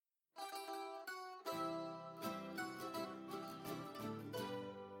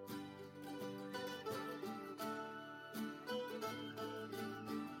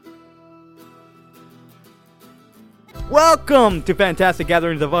Welcome to Fantastic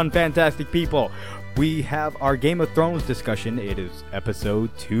Gatherings of Unfantastic People. We have our Game of Thrones discussion. It is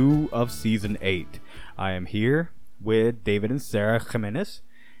episode 2 of season 8. I am here with David and Sarah Jimenez,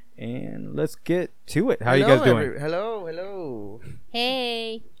 and let's get to it. How are you guys doing? Hello.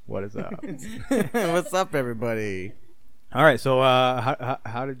 Hey. What is up? What's up, everybody? All right, so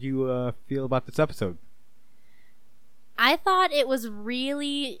how did you feel about this episode? I thought it was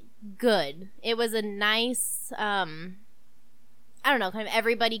really good. It was a nice, kind of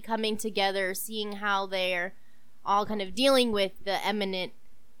everybody coming together, seeing how they're all kind of dealing with the imminent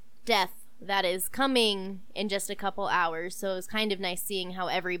death that is coming in just a couple hours. So it was kind of nice seeing how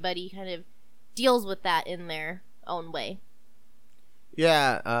everybody kind of deals with that in their own way.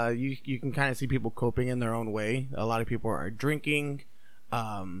 Yeah, you can kind of see people coping in their own way. A lot of people are drinking.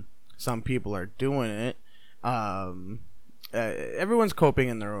 Some people are doing it. Everyone's coping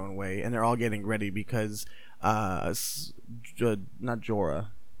in their own way, and they're all getting ready because not Jorah,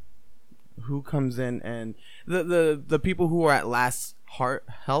 who comes in, and the people who are at last hearth,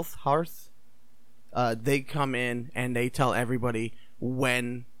 they come in and they tell everybody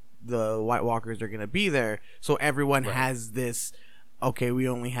when the White Walkers are gonna be there, so everyone has this. Okay, we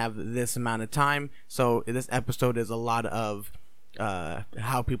only have this amount of time, so this episode is a lot of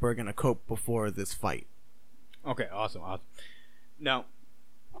how people are gonna cope before this fight. Okay, awesome. Now,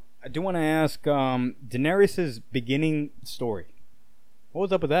 I do want to ask Daenerys' beginning story. What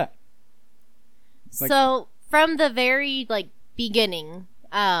was up with that? So, from the very, beginning,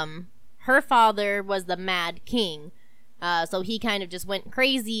 her father was the Mad King. So he kind of just went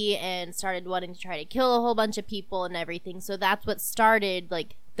crazy and started wanting to try to kill a whole bunch of people and everything. So that's what started,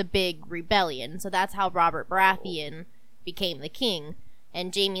 the big rebellion. So that's how Robert Baratheon became the king.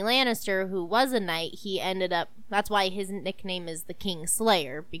 And Jaime Lannister, who was a knight, he ended up... That's why his nickname is the King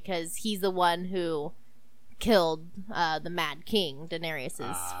Slayer, because he's the one who killed the Mad King, Daenerys'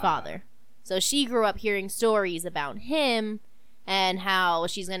 father. So she grew up hearing stories about him and how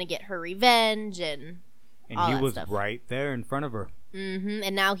she's going to get her revenge and all he was stuff. Right there in front of her. Mm-hmm.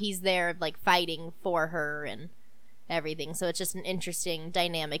 And now he's there, fighting for her and everything. So it's just an interesting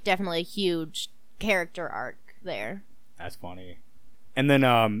dynamic. Definitely a huge character arc there. That's funny. And then,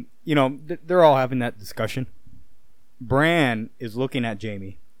 they're all having that discussion. Bran is looking at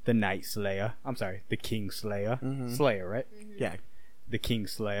Jaime, the Night Slayer. I'm sorry, the King Slayer. Mm-hmm. Slayer, right? Mm-hmm. Yeah. The King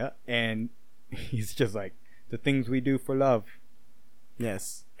Slayer. And he's just like, the things we do for love.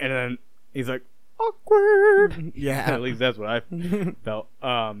 Yes. And then he's like, awkward. Yeah. At least that's what I felt.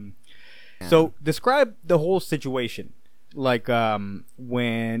 So describe the whole situation. When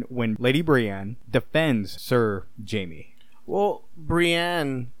Lady Brienne defends Sir Jaime. Well,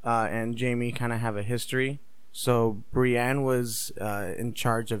 Brienne and Jaime kind of have a history. So Brienne was in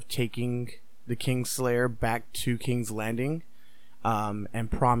charge of taking the Kingslayer back to King's Landing, and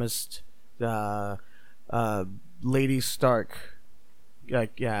promised Lady Stark,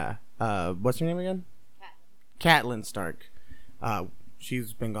 what's her name again? Catelyn Stark.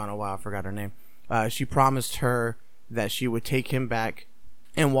 She's been gone a while. I forgot her name. She promised her that she would take him back,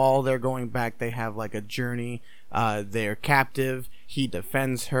 and while they're going back, they have a journey. They're captive. He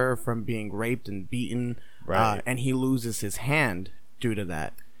defends her from being raped and beaten, and he loses his hand due to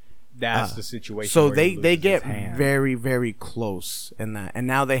that. That's the situation. So they get very, very close in that, and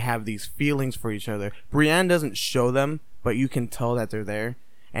now they have these feelings for each other. Brienne doesn't show them, but you can tell that they're there,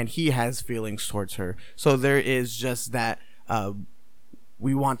 and he has feelings towards her. So there is just that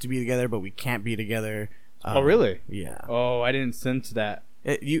we want to be together, but we can't be together. Oh, really? Yeah. Oh, I didn't sense that.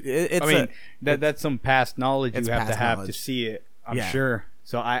 It's that's some past knowledge you have to have knowledge. to see it. I'm sure.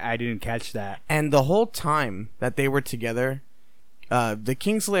 So I didn't catch that. And the whole time that they were together, the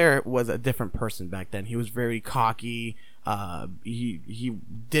Kingslayer was a different person back then. He was very cocky. He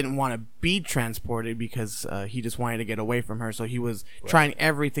didn't want to be transported because he just wanted to get away from her. So he was trying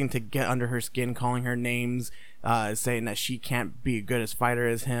everything to get under her skin, calling her names, saying that she can't be as good as fighter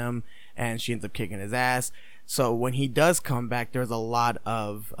as him, and she ends up kicking his ass. So when he does come back, there's a lot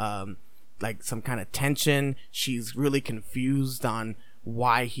of some kind of tension. She's really confused on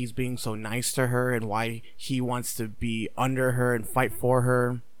why he's being so nice to her and why he wants to be under her and fight for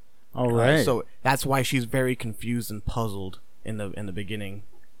her. All right. So that's why she's very confused and puzzled in the beginning.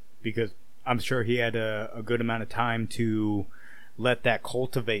 Because I'm sure he had a good amount of time to let that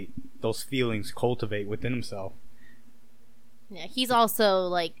those feelings cultivate within himself. Yeah, he's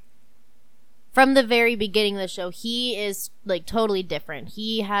also from the very beginning of the show, he is totally different.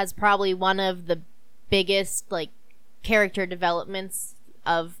 He has probably one of the biggest character developments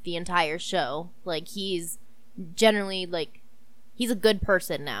of the entire show. He's generally he's a good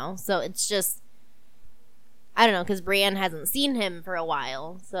person now. So it's just I don't know, because Brienne hasn't seen him for a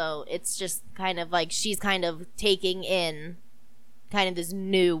while, so it's just kind of like she's kind of taking in kind of this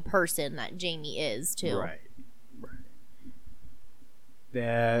new person that Jaime is too. Right.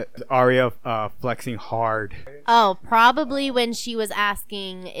 That Arya flexing hard. Oh, probably when she was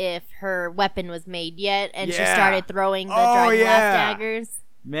asking if her weapon was made yet, and she Yeah. started throwing the Oh, dragon yeah. glass daggers.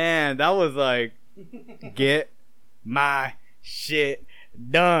 Man, that was like, get my shit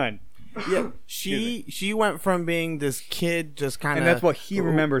done. Yeah, she went from being this kid, just kind of, And that's what he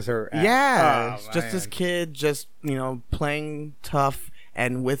remembers her as. Yeah, Oh, just this man. kid, just playing tough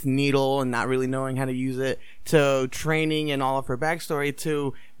and with needle and not really knowing how to use it, to training and all of her backstory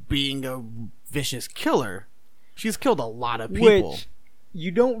to being a vicious killer. She's killed a lot of people. Which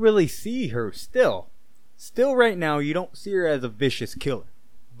you don't really see her still. Still right now, you don't see her as a vicious killer.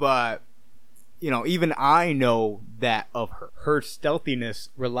 But, even I know that of her. Her stealthiness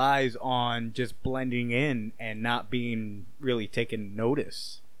relies on just blending in and not being really taken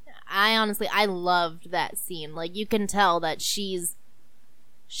notice. I loved that scene. Like, you can tell that she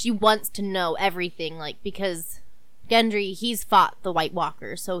wants to know everything, like, because Gendry, he's fought the White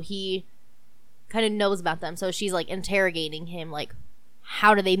Walkers, so he kind of knows about them. So she's, like, interrogating him, like,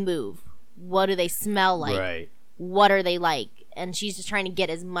 how do they move? What do they smell like? Right. What are they like? And she's just trying to get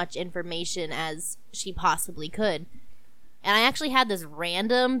as much information as she possibly could. And I actually had this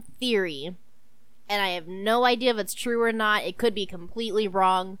random theory, and I have no idea if it's true or not. It could be completely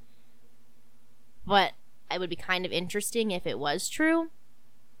wrong, but it would be kind of interesting if it was true.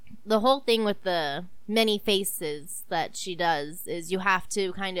 The whole thing with the many faces that she does is you have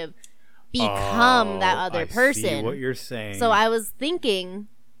to kind of become that other person. I see what you're saying. So I was thinking,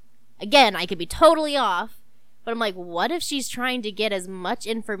 again, I could be totally off, but I'm like, what if she's trying to get as much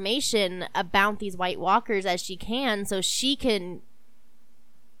information about these White Walkers as she can, so she can,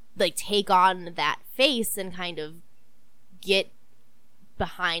 like, take on that face and kind of get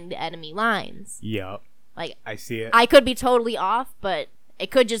behind enemy lines. Yep. Like, I see it. I could be totally off, but it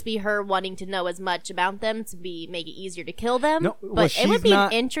could just be her wanting to know as much about them to make it easier to kill them. No, well, but it would she's be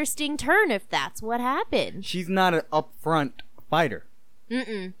not- an interesting turn if that's what happened. She's not an upfront fighter.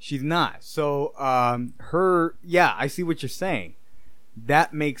 Mm-mm. She's not. So, I see what you're saying.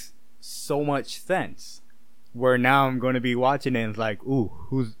 That makes so much sense. Where now I'm going to be watching it and it's like, ooh,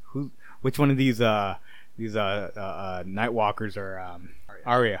 which one of these Nightwalkers are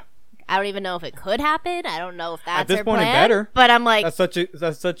Arya? I don't even know if it could happen. I don't know if that's At this her point, it plan, better. But I'm like, That's such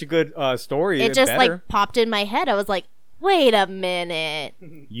a good story. it just better. like popped in my head. I was like, wait a minute.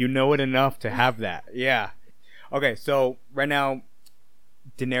 You know it enough to have that. Yeah. Okay, so right now,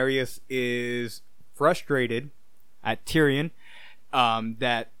 Daenerys is frustrated at Tyrion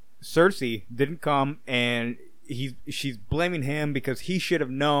that Cersei didn't come, and she's blaming him because he should have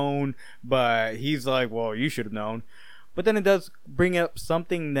known, but he's like, well, you should have known. But then it does bring up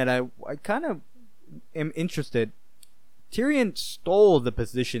something that I kind of am interested. Tyrion stole the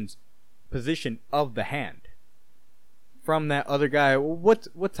position of the hand from that other guy.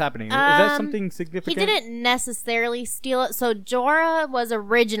 What's happening? Is that something He significant? didn't necessarily steal it. So Jorah was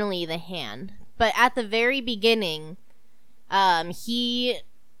originally the hand, but at the very beginning, he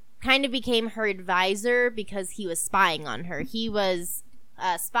kind of became her advisor because he was spying on her. He was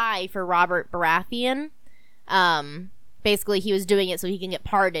a spy for Robert Baratheon. Basically, he was doing it so he can get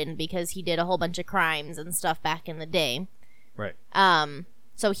pardoned because he did a whole bunch of crimes and stuff back in the day. Right.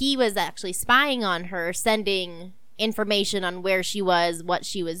 So he was actually spying on her, sending information on where she was, what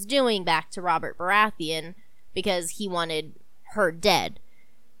she was doing back to Robert Baratheon because he wanted her dead.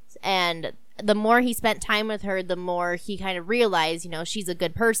 And the more he spent time with her, the more he kind of realized, she's a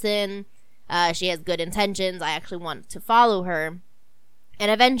good person. She has good intentions. I actually want to follow her. And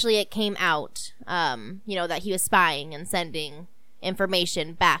eventually it came out, that he was spying and sending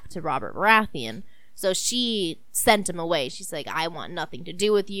information back to Robert Baratheon. So she sent him away. She's like, I want nothing to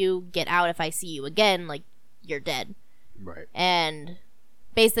do with you. Get out. If I see you again, like, you're dead. Right. And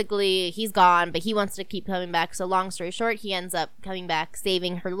basically he's gone, but he wants to keep coming back. So long story short, he ends up coming back,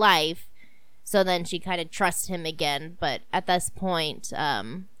 saving her life. So then she kind of trusts him again. But at this point,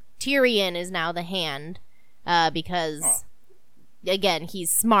 Tyrion is now the hand because... Again,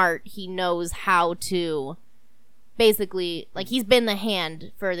 he's smart. He knows how to basically, like, he's been the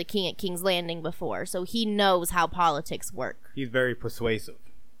hand for the king at King's Landing before, so he knows how politics work. He's very persuasive,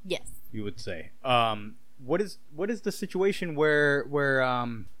 Yes. you would say. What is the situation where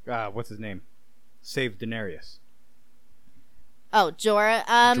what's his name saved Daenerys? Oh, Jorah.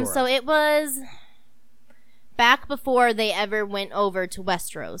 Jorah. So it was back before they ever went over to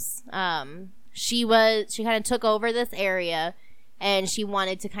Westeros. She kind of took over this area. And she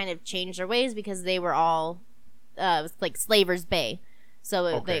wanted to kind of change their ways because they were all it was like Slaver's Bay. So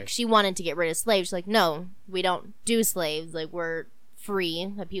Okay. like she wanted to get rid of slaves. She's like, no, we don't do slaves. Like we're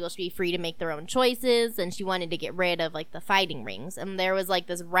free. That people should be free to make their own choices. And she wanted to get rid of like the fighting rings. And there was like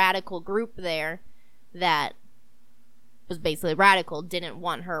this radical group there that was basically radical, didn't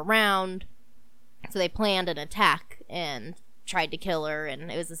want her around. So they planned an attack and tried to kill her.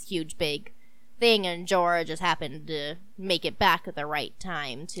 And it was this huge big thing. And Jorah just happened to make it back at the right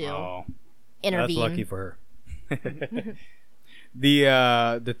time to Oh, intervene. that's lucky for her.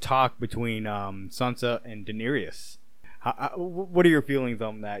 The talk between Sansa and Daenerys. What are your feelings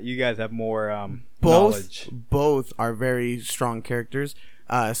on that? You guys have more knowledge. Both are very strong characters.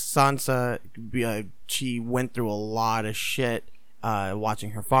 Sansa, she went through a lot of shit,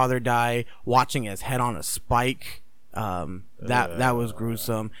 watching her father die, watching his head on a spike. That was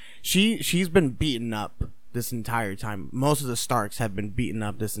gruesome. She's been beaten up this entire time. Most of the Starks have been beaten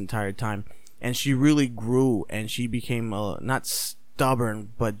up this entire time, and she really grew, and she became not stubborn,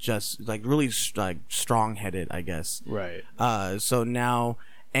 but just like really like strong-headed, I guess. Right. So now,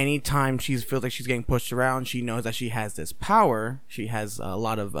 anytime she feels like she's getting pushed around, she knows that she has this power. She has a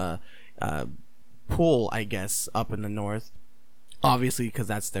lot of pull, I guess, up in the north. Obviously, because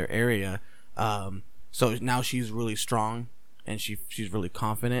that's their area. So now she's really strong, and she's really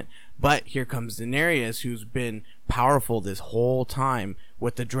confident. But here comes Daenerys, who's been powerful this whole time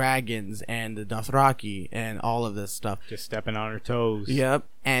with the dragons and the Dothraki and all of this stuff. Just stepping on her toes. Yep.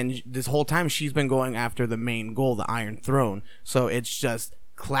 And this whole time she's been going after the main goal, the Iron Throne. So it's just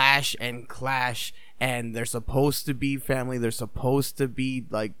clash, and they're supposed to be family. They're supposed to be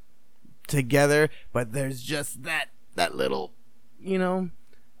like together, but there's just that little,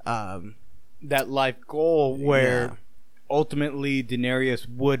 That life goal where Yeah. ultimately Daenerys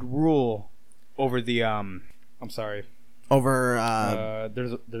would rule over the over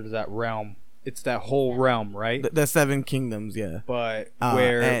there's that realm. It's that whole realm, right? the Seven Kingdoms, yeah. But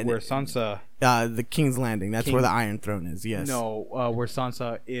and- where Sansa The King's Landing. That's where the Iron Throne is. Yes. where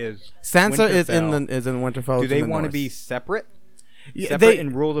Sansa is. Sansa is Winterfell. is in Winterfell. Do they want to be separate? Yeah, Separate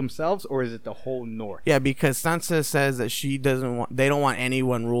and rule themselves, or is it the whole north? Yeah, because Sansa says that she doesn't want. They don't want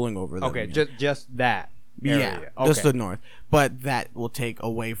anyone ruling over them. Okay, yet. just that. Yeah, area. just Okay. the north. But that will take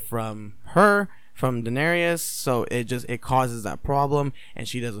away from her, from Daenerys, so it causes that problem, and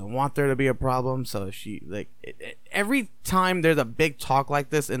she doesn't want there to be a problem. So she every time there's a big talk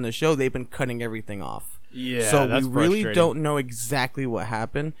like this in the show, they've been cutting everything off. Yeah, so that's we really frustrating. don't know exactly what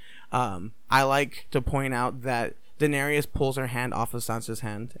happened. I like to point out that Daenerys pulls her hand off of Sansa's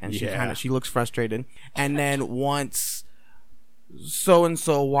hand, and she looks frustrated. And then once so and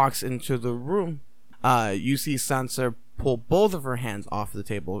so walks into the room, you see Sansa pull both of her hands off the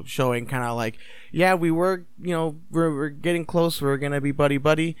table, showing kind of like, yeah, we were, we're getting close, we're gonna be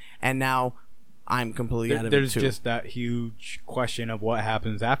buddy, and now I'm completely out of it There's too. just that huge question of what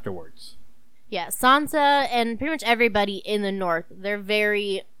happens afterwards. Yeah, Sansa and pretty much everybody in the north, they're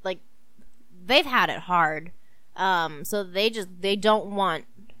very, like, they've had it hard. So they don't want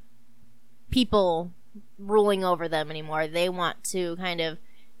people ruling over them anymore. They want to kind of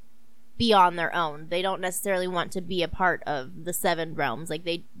be on their own. They don't necessarily want to be a part of the Seven Realms. Like,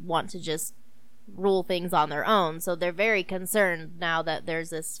 they want to just rule things on their own. So they're very concerned now that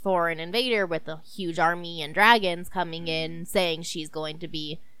there's this foreign invader with a huge army and dragons coming in, saying she's going to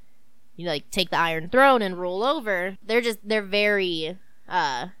be, take the Iron Throne and rule over. They're very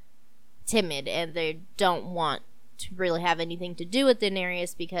timid, and they don't want to really have anything to do with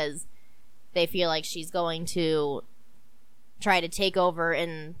Daenerys because they feel like she's going to try to take over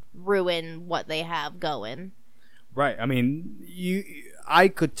and ruin what they have going. Right. I mean, I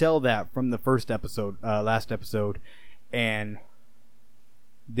could tell that from the first episode, last episode, and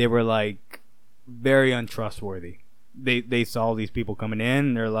they were like very untrustworthy. They saw these people coming in,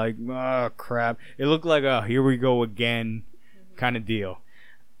 and they're like, oh crap. It looked like a here we go again kind of deal.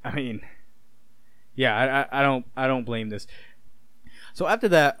 I mean, yeah, I don't blame this. So after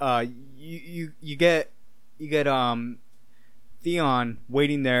that, you get Theon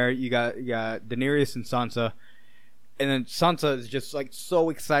waiting there. You got Daenerys and Sansa, and then Sansa is just like so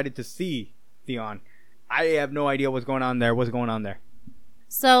excited to see Theon. I have no idea what's going on there. What's going on there?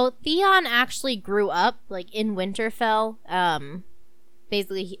 So Theon actually grew up like in Winterfell.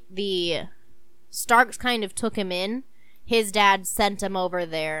 Basically, the Starks kind of took him in. His dad sent him over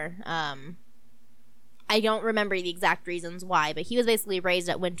there. I don't remember the exact reasons why, but he was basically raised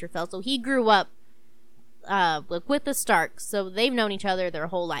at Winterfell, so he grew up with the Starks, so they've known each other their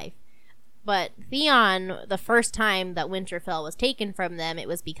whole life. But Theon, the first time that Winterfell was taken from them, it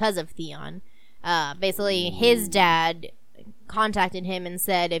was because of Theon. Basically, his dad contacted him and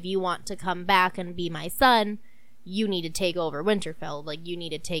said, if you want to come back and be my son, you need to take over Winterfell. Like, you need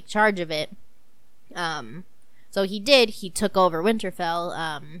to take charge of it. So he did. He took over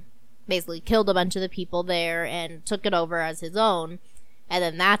Winterfell, basically killed a bunch of the people there and took it over as his own. And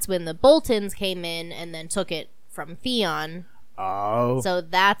then that's when the Boltons came in and then took it from Theon. Oh. So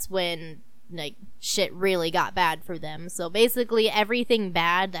that's when, like, shit really got bad for them. So basically everything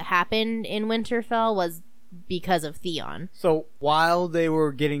bad that happened in Winterfell was because of Theon. So while they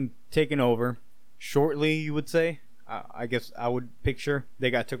were getting taken over, shortly, you would say, I guess I would picture they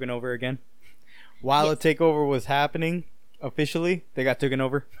got taken over again. While Yes. the takeover was happening, officially, they got taken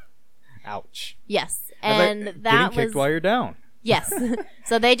over. Ouch. Yes. I was like, And that getting was... kicked while you're down. Yes.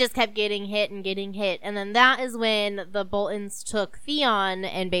 So they just kept getting hit and getting hit. And then that is when the Boltons took Theon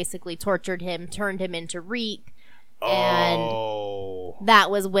and basically tortured him, turned him into Reek. And Oh. that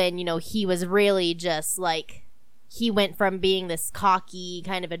was when, you know, he was really just like, he went from being this cocky,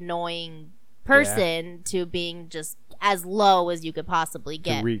 kind of annoying person to being just as low as you could possibly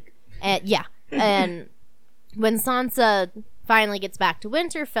get. Tariq. And yeah. And when Sansa finally gets back to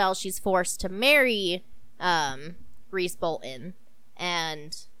Winterfell, she's forced to marry Rhys Bolton,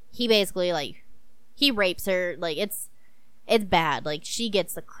 and he basically, like, he rapes her. Like, it's bad. Like, she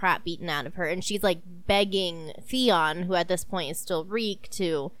gets the crap beaten out of her, and she's like begging Theon, who at this point is still Reek,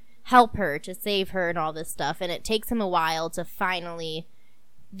 to help her, to save her and all this stuff. And it takes him a while to finally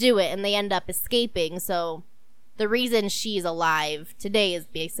do it, and they end up escaping. So the reason she's alive today is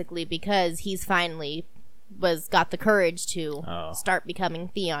basically because he's finally got the courage to start becoming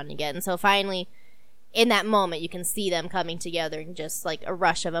Theon again. So finally, in that moment, you can see them coming together in just like a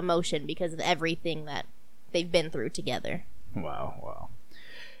rush of emotion because of everything that they've been through together. Wow.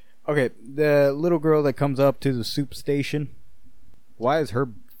 Okay, the little girl that comes up to the soup station, why is her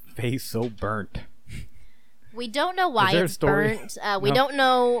face so burnt? We don't know why there a it's story? burnt. We No. don't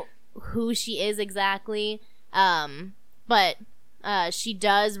know who she is exactly. But she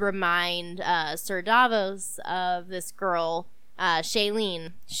does remind Sir Davos of this girl,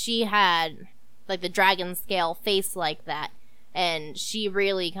 Shailene. She had like the dragon scale face like that, and she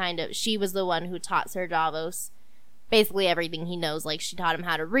really she was the one who taught Sir Davos basically everything he knows. Like, she taught him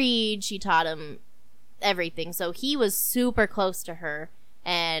how to read, she taught him everything. So he was super close to her,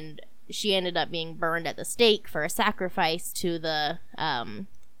 and she ended up being burned at the stake for a sacrifice to the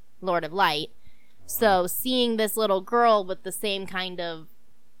Lord of Light. So seeing this little girl with the same kind of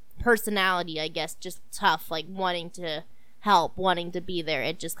personality, I guess, just tough, like wanting to help, wanting to be there,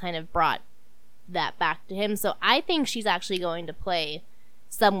 it just kind of brought that back to him. So I think she's actually going to play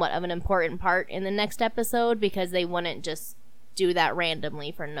somewhat of an important part in the next episode, because they wouldn't just do that randomly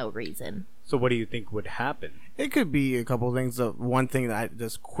for no reason. So what do you think would happen? It could be a couple things. One thing that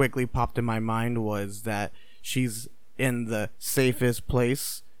just quickly popped in my mind was that she's in the safest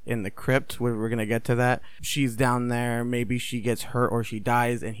place in the crypt. We're going to get to that. She's down there. Maybe she gets hurt or she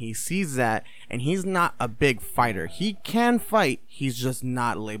dies, and he sees that, and he's not a big fighter. He can fight. He's just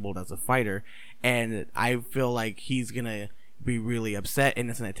not labeled as a fighter. And I feel like he's going to be really upset,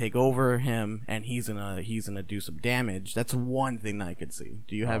 and it's going to take over him, and he's going to do some damage. That's one thing that I could see.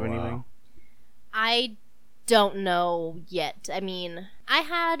 Do you have anything? Wow. I don't know yet. I mean, I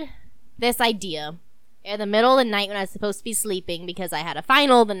had this idea in the middle of the night when I was supposed to be sleeping because I had a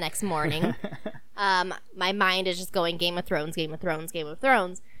final the next morning. My mind is just going Game of Thrones, Game of Thrones, Game of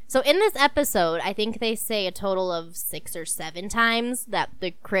Thrones. So in this episode, I think they say a total of 6 or 7 times that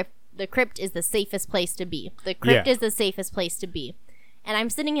the crypt is the safest place to be. The crypt is the safest place to be. And I'm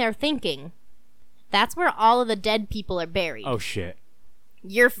sitting there thinking, that's where all of the dead people are buried. Oh, shit.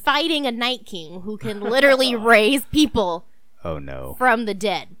 You're fighting a Night King who can literally raise people Oh, no. from the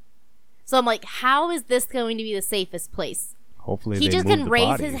dead. So I'm like, how is this going to be the safest place? Hopefully He they just move can the raise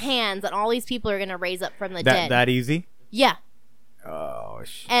bodies. his hands, and all these people are going to raise up from the dead. That easy? Yeah. Oh,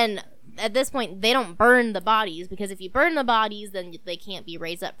 shit. And at this point, they don't burn the bodies, because if you burn the bodies, then they can't be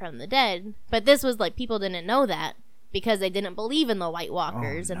raised up from the dead. But this was like, people didn't know that because they didn't believe in the White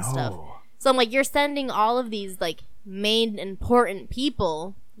Walkers and stuff. So I'm like, you're sending all of these like main important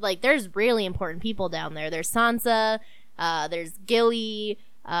people. Like, there's really important people down there. There's Sansa, there's Gilly,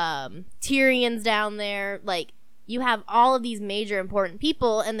 Tyrion's down there. Like, you have all of these major important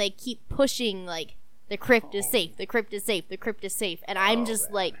people, and they keep pushing like, the crypt is safe, the crypt is safe, the crypt is safe. And I'm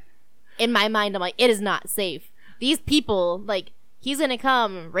just like, in my mind, I'm like, it is not safe. These people, like, he's gonna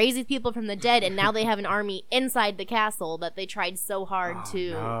come, raise these people from the dead, and now they have an army inside the castle that they tried so hard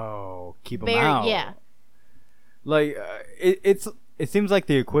to No, keep them bury. out. Yeah. Like, it seems like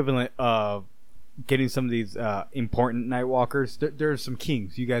the equivalent of getting some of these important Night Walkers. There's some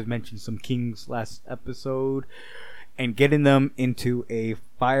kings. You guys mentioned some kings last episode, and getting them into a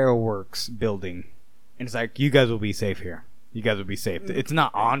fireworks building and it's like, you guys will be safe here. You guys will be safe. It's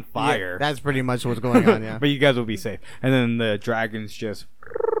not on fire. Yeah, that's pretty much what's going on, yeah. But you guys will be safe. And then the dragons just...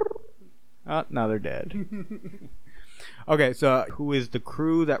 Oh, now they're dead. Okay, so who is the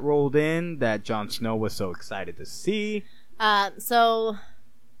crew that rolled in that Jon Snow was so excited to see? So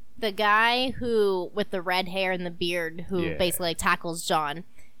the guy who with the red hair and the beard who basically like, tackles Jon,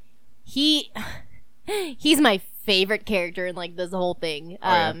 he's my favorite character in like this whole thing.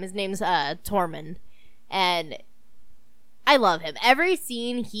 His name's Tormund, and I love him. Every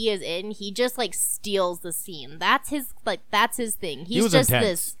scene he is in, he just like steals the scene. That's his thing. He's just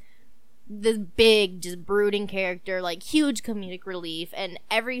intense. this big, just brooding character, like huge comedic relief. And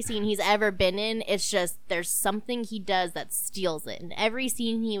every scene he's ever been in, it's just there's something he does that steals it. And every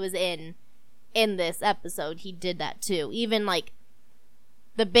scene he was in this episode, he did that too. Even like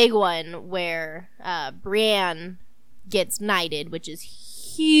the big one where Brienne gets knighted, which is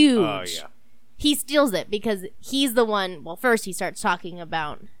huge. Oh yeah. He steals it because he's the one. Well, first he starts talking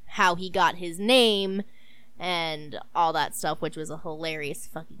about how he got his name and all that stuff, which was a hilarious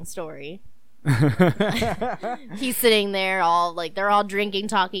fucking story. He's sitting there all like they're all drinking,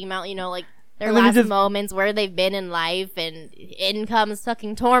 talking about like their last moments, where they've been in life, and in comes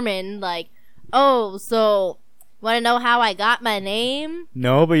fucking Tormund like, oh, so want to know how I got my name?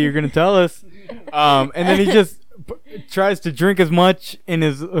 No, but you're gonna tell us. And then he just tries to drink as much in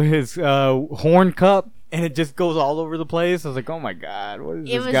his horn cup, and it just goes all over the place. I was like, oh my god, what is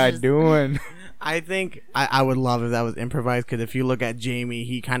this guy doing? I think I would love if that was improvised, because if you look at Jamie,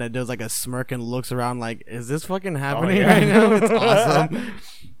 he kind of does like a smirk and looks around like, is this fucking happening right now? It's awesome.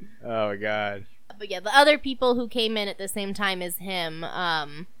 Oh my god. But yeah, the other people who came in at the same time as him,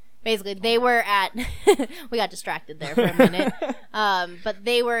 basically they were at we got distracted there for a minute. But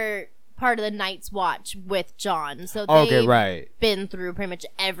they were part of the Night's Watch with Jon, so they've been through pretty much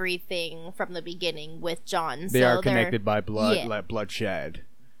everything from the beginning with Jon. They are connected by blood, like bloodshed.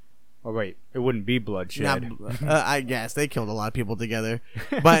 Oh wait, it wouldn't be bloodshed. I guess they killed a lot of people together,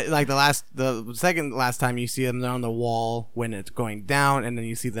 but like the second last time you see them, they're on the wall when it's going down, and then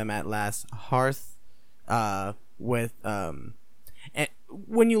you see them at last hearth, with and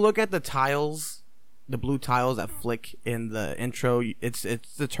when you look at the tiles, the blue tiles that flick in the intro, it's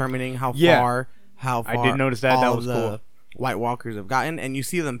determining how far I did notice that. That was cool. White Walkers have gotten, and you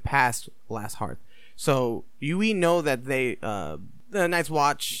see them past last hearth, so we know that they the Night's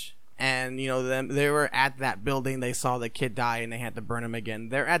Watch. And, they were at that building. They saw the kid die, and they had to burn him again.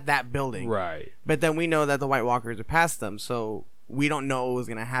 They're at that building. Right. But then we know that the White Walkers are past them, so we don't know what was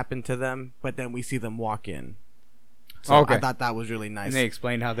going to happen to them. But then we see them walk in. So I thought that was really nice. And they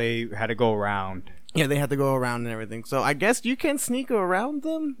explained how they had to go around. Yeah, they had to go around and everything. So I guess you can sneak around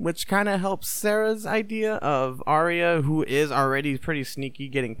them, which kind of helps Sarah's idea of Arya, who is already pretty sneaky,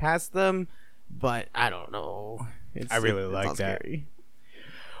 getting past them. But I don't know. I really like that. Scary.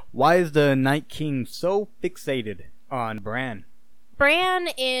 Why is the Night King so fixated on Bran? Bran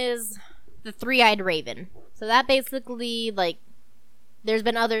is the three-eyed raven. So that basically, like, there's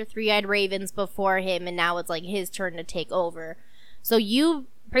been other three-eyed ravens before him, and now it's, like, his turn to take over. So you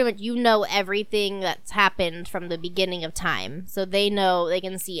know everything that's happened from the beginning of time. So they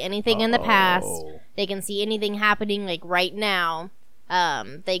can see anything in the past. They can see anything happening, like, right now.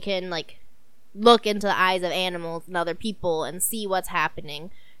 They can, like, look into the eyes of animals and other people and see what's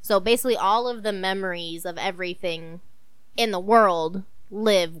happening. So basically all of the memories of everything in the world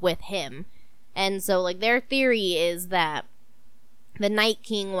live with him. And so like their theory is that the Night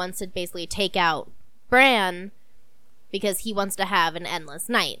King wants to basically take out Bran because he wants to have an endless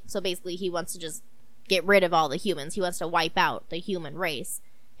night. So basically he wants to just get rid of all the humans. He wants to wipe out the human race.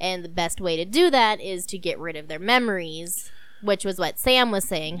 And the best way to do that is to get rid of their memories, which was what Sam was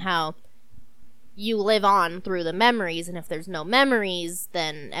saying, how you live on through the memories, and if there's no memories,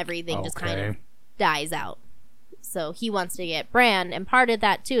 then everything just kind of dies out. So he wants to get Bran, and part of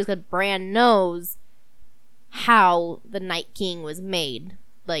that too is that Bran knows how the Night King was made,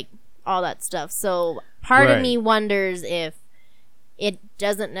 like all that stuff. So part of me wonders if it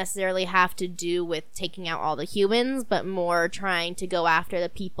doesn't necessarily have to do with taking out all the humans, but more trying to go after the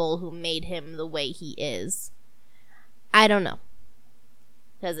people who made him the way he is. I don't know,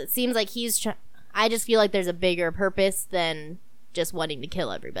 because it seems like I just feel like there's a bigger purpose than just wanting to kill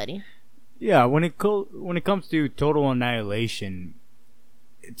everybody. Yeah, when it comes to total annihilation,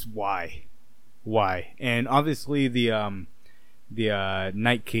 it's why, and obviously the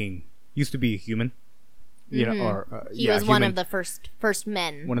Night King used to be a human, he was one of the first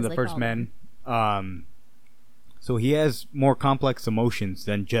men. One of the first men. So he has more complex emotions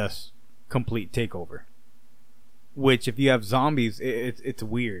than just complete takeover. Which, if you have zombies, it's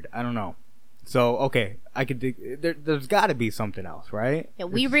weird. I don't know. So okay, I could dig. There's got to be something else, right? Yeah,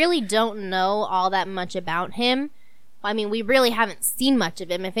 we really don't know all that much about him. I mean, we really haven't seen much of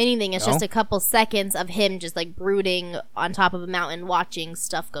him. If anything, it's just a couple seconds of him just like brooding on top of a mountain watching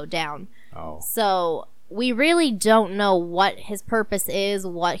stuff go down. Oh. So we really don't know what his purpose is,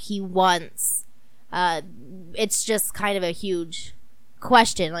 what he wants. It's just kind of a huge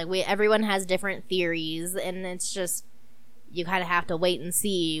question. Like everyone has different theories, and it's just you kind of have to wait and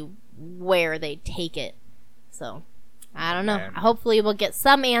see where they take it. So I don't know. Man. Hopefully we'll get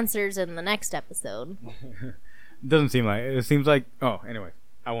some answers in the next episode. Doesn't seem like it. Seems like anyway,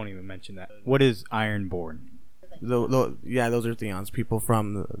 I won't even mention that. What is Ironborn? Yeah, those are Theon's people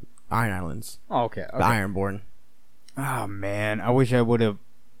from the Iron Islands. Oh, okay. The Ironborn. Oh man, I wish I would have.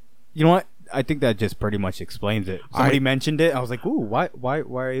 You know what? I think that just pretty much explains it. Somebody mentioned it. I was like, ooh, why?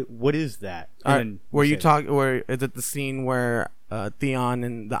 What is that? Were you talking? Or is it the scene where Theon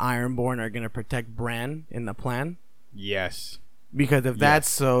and the Ironborn are gonna protect Bran in the plan? Yes. Because if that's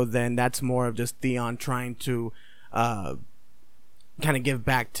so, then that's more of just Theon trying to kind of give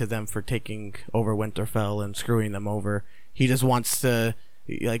back to them for taking over Winterfell and screwing them over. He just wants to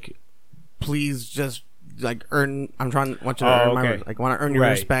like, please just like earn. Want you to remember, like, want to earn your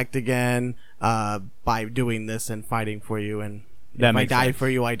respect again by doing this and fighting for you. And if I die for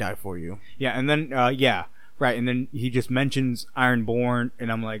you, I die for you. Yeah, and then right, and then he just mentions Ironborn,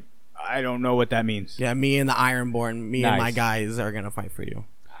 and I'm like, I don't know what that means. Yeah, me and the Ironborn, and my guys are gonna fight for you.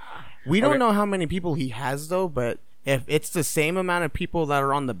 We don't know how many people he has though, but if it's the same amount of people that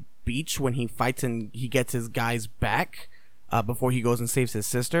are on the beach when he fights and he gets his guys back before he goes and saves his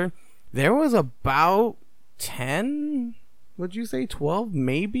sister, there was about 10, would you say 12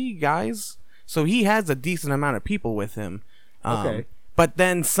 maybe guys? So he has a decent amount of people with him. Okay. But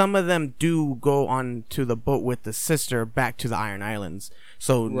then some of them do go on to the boat with the sister back to the Iron Islands.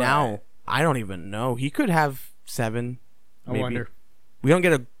 So now I don't even know. He could have 7. Maybe. I wonder. We don't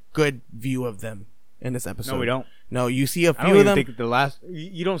get a good view of them in this episode. No, we don't. No, you see a few I don't of even them. think the last.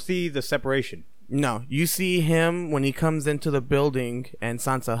 You don't see the separation. No, you see him when he comes into the building and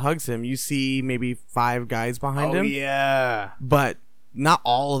Sansa hugs him. You see maybe 5 guys behind him. Oh yeah. But not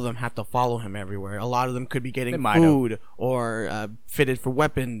all of them have to follow him everywhere. A lot of them could be getting might food or fitted for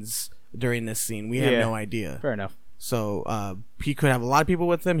weapons during this scene. We have no idea. Fair enough. So he could have a lot of people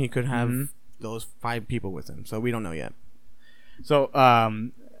with him. He could have those 5 people with him. So we don't know yet. So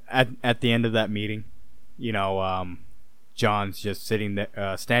at the end of that meeting, John's just sitting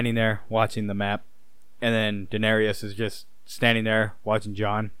there, standing there watching the map, and then Daenerys is just standing there watching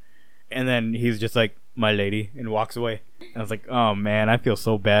John, and then he's just like, "My lady," and walks away. And I was like, oh man, I feel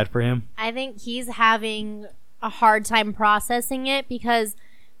so bad for him. I think he's having a hard time processing it because,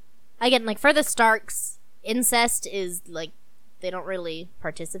 again, like for the Starks, incest is like they don't really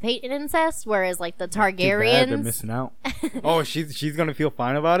participate in incest, whereas like the Targaryens, they're missing out. Oh, she's gonna feel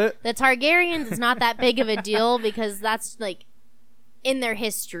fine about it. The Targaryens is not that big of a deal because that's like in their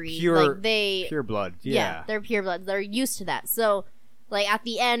history, pure blood. Yeah, they're pure blood. They're used to that. So, like at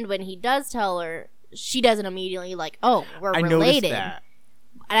the end when he does tell her, she doesn't immediately like, oh, we're related. That.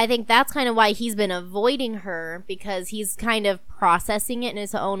 And I think that's kind of why he's been avoiding her, because he's kind of processing it in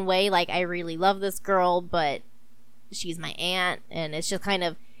his own way. Like, I really love this girl, but she's my aunt, and it's just kind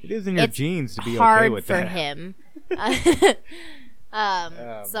of it is in your genes to be hard okay with for that. him.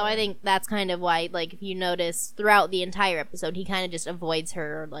 So I think that's kind of why, like, if you notice throughout the entire episode, he kind of just avoids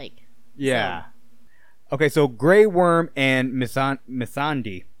her, like. Yeah. So. Okay, so Grey Worm and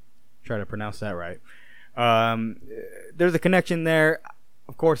Missandei, try to pronounce that right. There's a connection there.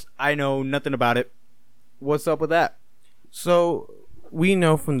 Of course, I know nothing about it. What's up with that? So we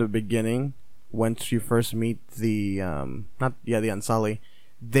know from the beginning, once you first meet the the Unsullied,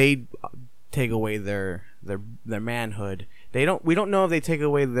 they take away their manhood. We don't know if they take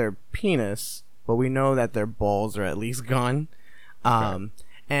away their penis, but we know that their balls are at least gone.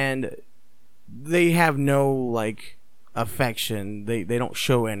 And they have no like affection. They don't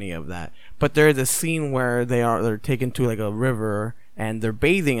show any of that. But there's a scene where they're taken to like a river and they're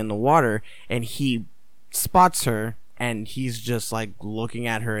bathing in the water, and he spots her and he's just like looking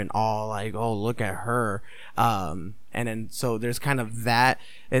at her in awe, like, oh, look at her. And then so there's kind of that,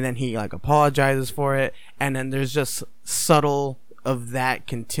 and then he like apologizes for it, and then there's just subtle of that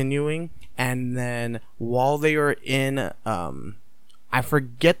continuing. And then while they are in I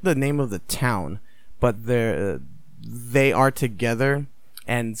forget the name of the town, but they are together,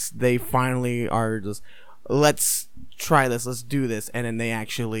 and they finally are just, let's try this, let's do this. And then they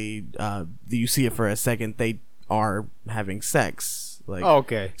actually you see it for a second, they are having sex, Like, Oh,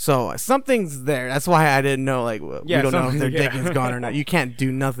 okay. so something's there. That's why I didn't know. Like, we Yeah, don't know if their yeah. dick is gone or not. You can't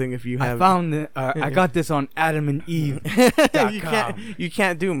do nothing if you I have. found it. I got this on Adam and Eve. You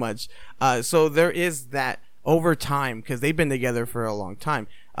can't do much. So there is that over time because they've been together for a long time.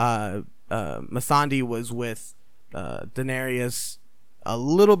 Missandei was with Daenerys a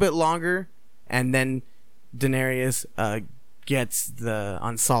little bit longer, and then Daenerys gets the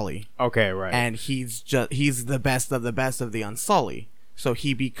Unsullied. Okay, right. And he's the best of the Unsullied. So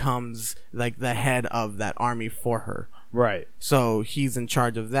he becomes like the head of that army for her. Right. So he's in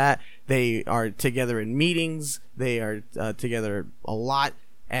charge of that. They are together in meetings. They are together a lot,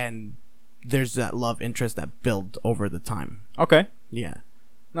 and there's that love interest that builds over the time. Okay. Yeah.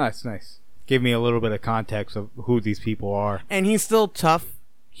 Nice. Give me a little bit of context of who these people are. And he's still tough.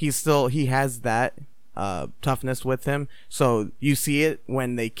 He has that toughness with him. So you see it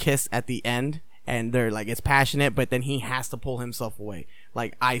when they kiss at the end, and they're like, it's passionate, but then he has to pull himself away.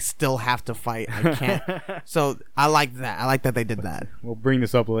 Like, I still have to fight. I can't. So I like that. I like that they did that. We'll bring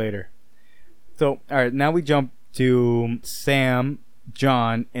this up later. So, all right, now we jump to Sam,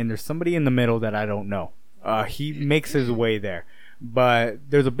 Jon, and there's somebody in the middle that I don't know. He makes his way there, but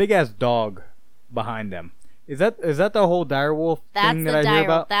there's a big ass dog behind them. Is that the whole direwolf thing that I hear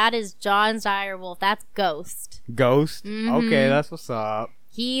about? That is Jon's direwolf. That's Ghost. Ghost? Mm-hmm. Okay, that's what's up.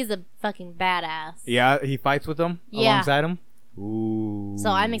 He's a fucking badass. Yeah, he fights with them alongside him? Ooh. So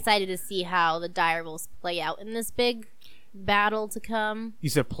I'm excited to see how the direwolves play out in this big battle to come. You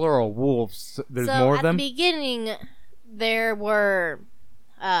said plural wolves. There's more of them? At the beginning, there was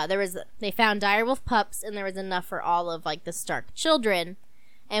they found direwolf pups, and there was enough for all of like the Stark children.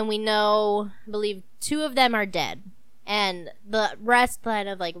 And we know, I believe 2 of them are dead. And the rest kind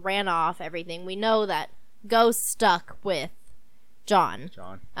of like ran off everything. We know that Ghost stuck with Jon.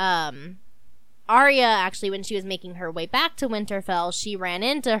 Arya, actually, when she was making her way back to Winterfell, she ran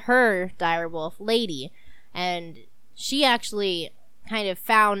into her direwolf lady. And she actually kind of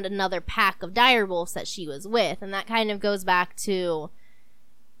found another pack of direwolves that she was with. And that kind of goes back to,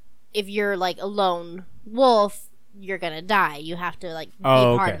 if you're like a lone wolf, you're gonna die. You have to like be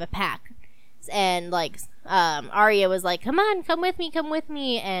part of a pack. And like Arya was like, come with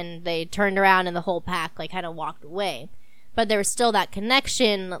me, and they turned around and the whole pack like kind of walked away. But there was still that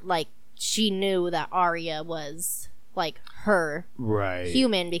connection, like she knew that Arya was like her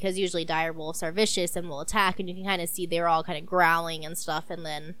human, because usually direwolves are vicious and will attack, and you can kind of see they were all kind of growling and stuff, and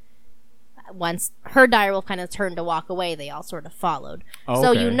then once her direwolf kind of turned to walk away, they all sort of followed.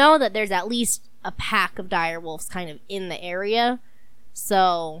 So you know that there's at least a pack of direwolves kind of in the area.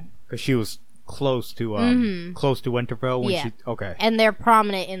 So because she was close to Winterfell when she and they're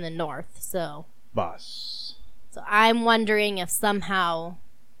prominent in the north. So boss. So I'm wondering if somehow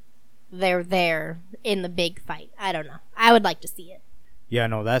they're there in the big fight. I don't know. I would like to see it. Yeah,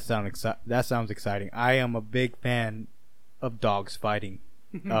 no, that sounds exciting. I am a big fan of dogs fighting.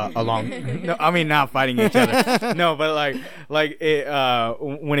 No, I mean not fighting each other. No, but like it,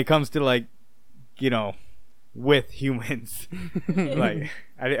 when it comes to like, you know, with humans. Like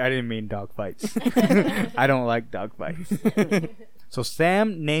I didn't mean dog fights. I don't like dog fights. So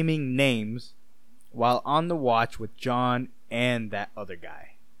Sam naming names while on the watch with Jon and that other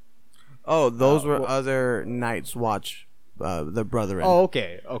guy. Oh, those were other Night's Watch, the brethren. Oh,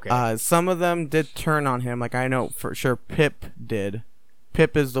 okay. Some of them did turn on him. Like I know for sure Pip did.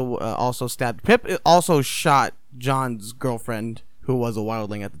 Pip is the also stabbed. Pip also shot Jon's girlfriend, who was a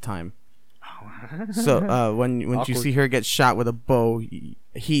wildling at the time. So when you see her get shot with a bow,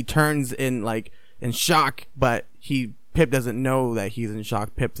 he turns in shock, but Pip doesn't know that he's in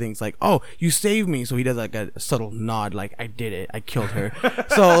shock. Pip thinks like, "Oh, you saved me," so he does like a subtle nod, like, "I did it, I killed her."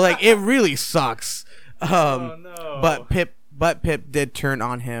 So like it really sucks. Oh no! But Pip did turn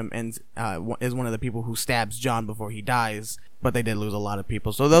on him and is one of the people who stabs Jon before he dies. But they did lose a lot of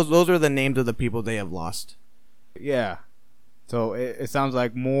people. So those are the names of the people they have lost. Yeah. So it sounds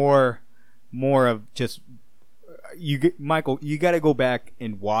like more of just Michael. You got to go back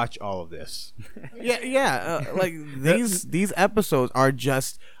and watch all of this. Yeah. Like these episodes are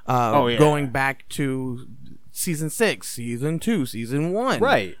just going back to season 6, season 2, season 1,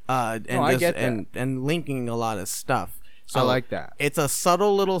 right? I get that. and linking a lot of stuff. So I like that. It's a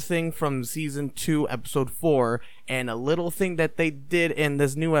subtle little thing from season 2, episode 4, and a little thing that they did in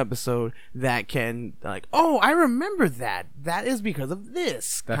this new episode that can like, oh, I remember that. That is because of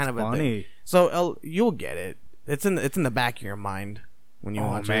this. That's kind of funny. a thing. So you'll get it. It's in the back of your mind when you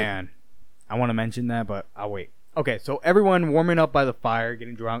watch it. Oh man, I want to mention that, but I'll wait. Okay, so everyone warming up by the fire,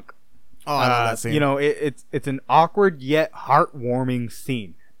 getting drunk. Oh, I love that scene. You know, it's an awkward yet heartwarming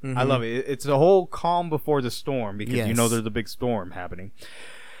scene. I love it. It's the whole calm before the storm because you know Yes. there's a big storm happening.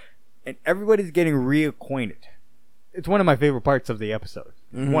 And everybody's getting reacquainted. It's one of my favorite parts of the episode.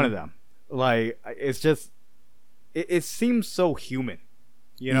 One of them. Like, it's just... It seems so human.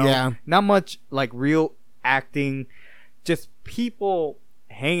 You know? Yeah. Not much, like, real acting. Just people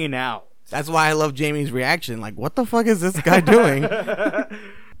hanging out. That's why I love Jamie's reaction. Like, what the fuck is this guy doing?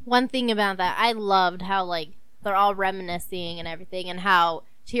 One thing about that, I loved how, like, they're all reminiscing and everything, and how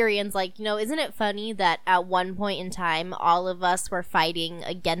Tyrion's like, isn't it funny that at one point in time, all of us were fighting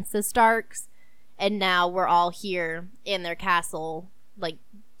against the Starks, and now we're all here in their castle, like,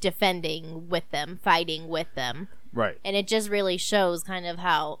 defending with them, fighting with them. Right. And it just really shows kind of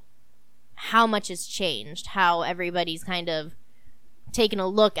how much has changed, how everybody's kind of taken a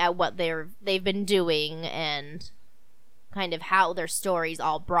look at what they've been doing, and kind of how their stories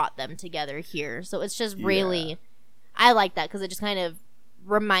all brought them together here. So it's just really, I like that because it just kind of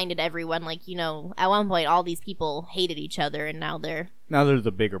reminded everyone, like, at one point all these people hated each other, and now there's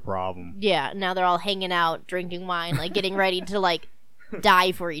a bigger problem. now they're all hanging out, drinking wine, like getting ready to like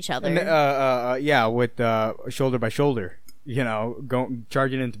die for each other. And, with shoulder by shoulder,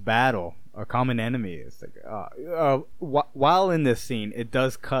 charging into battle, a common enemy. It's like, while in this scene, it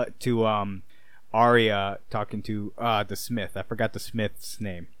does cut to Arya talking to the Smith. I forgot the Smith's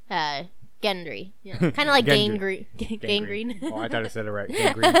name. Gendry. Yeah. Kind of like Gendry. gangrene. Oh, I thought I said it right.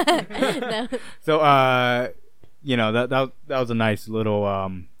 Gangrene. No. So, that was a nice little.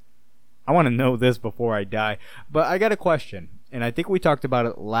 I want to know this before I die, but I got a question, and I think we talked about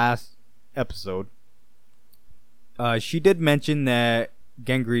it last episode. She did mention that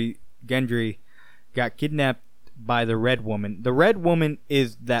Gendry got kidnapped by the Red Woman. The Red Woman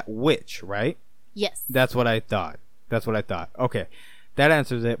is that witch, right? Yes. That's what I thought. Okay, that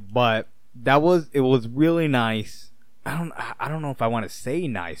answers it. But it was really nice. I don't know if I want to say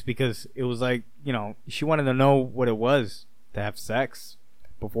nice because it was like, she wanted to know what it was to have sex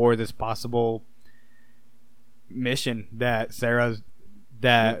before this possible mission that Sarah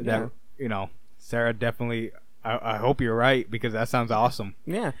definitely. I hope you're right because that sounds awesome.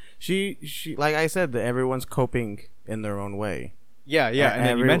 Yeah, she like I said, that everyone's coping in their own way. Yeah, and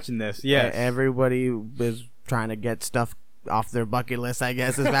then you mentioned this. Yes, everybody is trying to get stuff off their bucket list, I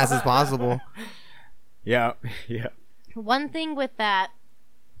guess, as fast as possible. Yeah. One thing with that,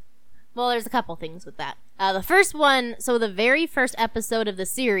 well, there's a couple things with that. The first one, so the very first episode of the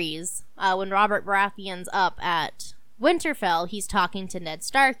series, when Robert Baratheon's up at Winterfell, he's talking to Ned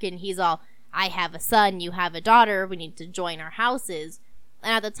Stark, and he's all, I have a son, you have a daughter, we need to join our houses.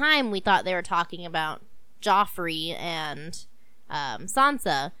 And at the time, we thought they were talking about Joffrey and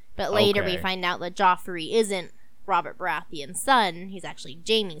Sansa, but later we find out that Joffrey isn't Robert Baratheon's son, he's actually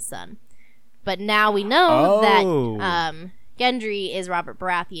Jaime's son. But now we know that Gendry is Robert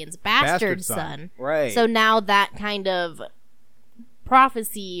Baratheon's bastard son. Right. So now that kind of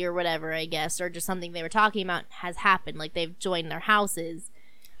prophecy or whatever, I guess, or just something they were talking about has happened. Like, they've joined their houses.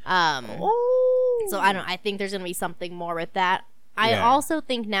 So I think there's going to be something more with that. I also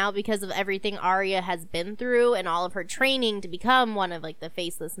think now, because of everything Arya has been through and all of her training to become one of, like, the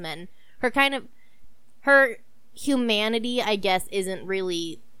Faceless Men, her humanity, I guess, isn't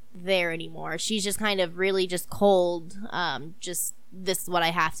really there anymore. She's just kind of really just cold. Just, this is what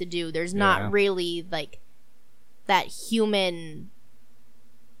I have to do. There's not really, like, that human,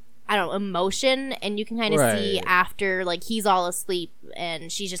 I don't know, emotion, and you can kind of see after, like, he's all asleep and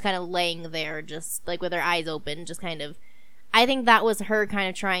she's just kind of laying there just, like, with her eyes open, just kind of, I think that was her kind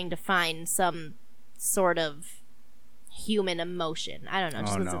of trying to find some sort of human emotion. I don't know,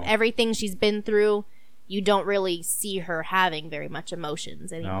 just with everything she's been through, you don't really see her having very much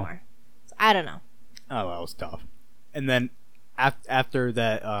emotions anymore. So, I don't know. Oh, that was tough. And then after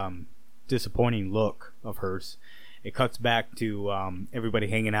that disappointing look of hers, it cuts back to everybody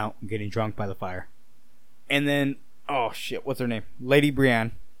hanging out and getting drunk by the fire. And then, oh shit, what's her name? Lady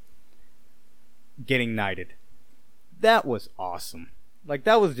Brienne getting knighted. That was awesome. Like,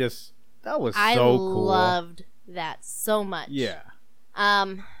 that was so cool. I loved that so much. Yeah.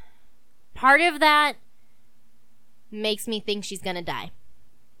 Part of that makes me think she's gonna die.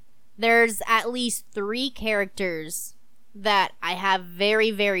 There's at least 3 characters that I have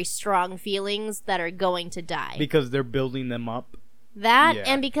very, very strong feelings that are going to die. Because they're building them up. That,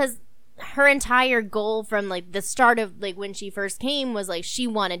 and because her entire goal from, like, the start of, like, when she first came was, like, she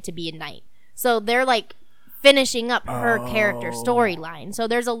wanted to be a knight. So they're, like, finishing up her character storyline. So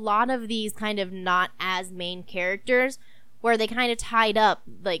there's a lot of these kind of not as main characters where they kind of tied up,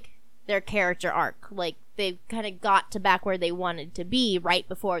 like, their character arc. Like, they kind of got to back where they wanted to be right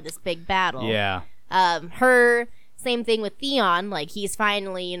before this big battle. Yeah. Her, same thing with Theon. Like, he's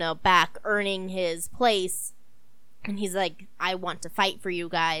finally, back earning his place. And he's like, I want to fight for you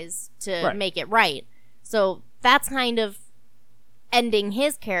guys to make it right. So that's kind of ending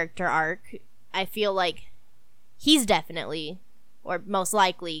his character arc. I feel like he's definitely, or most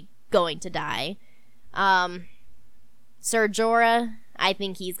likely, going to die. Ser Jorah, I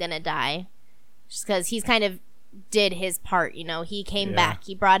think he's gonna die. Just because he's kind of did his part, He came back.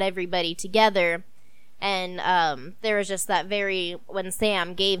 He brought everybody together. And there was just that when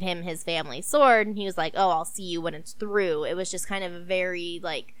Sam gave him his family sword, and he was like, oh, I'll see you when it's through. It was just kind of a very,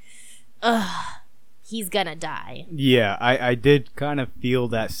 like, he's gonna die. Yeah, I did kind of feel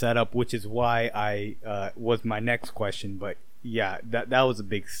that setup, which is why I was my next question. But yeah, that was a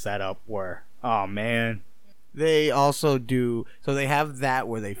big setup where, oh man. They also do, so they have that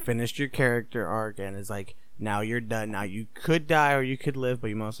where they finished your character arc and it's like, now you're done. Now you could die or you could live, but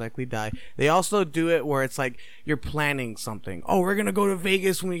you most likely die. They also do it where it's like you're planning something. Oh, we're going to go to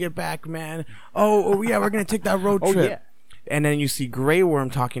Vegas when we get back, man. Oh yeah, we're going to take that road trip. Yeah. And then you see Grey Worm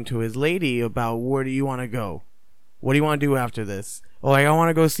talking to his lady about where do you want to go? What do you want to do after this? Oh, like, I want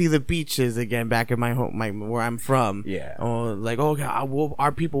to go see the beaches again back in my home, where I'm from. Yeah. Oh, like, okay,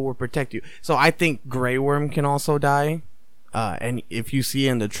 our people will protect you. So I think Grey Worm can also die. And if you see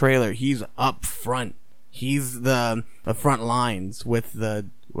in the trailer, he's up front. He's the front lines with the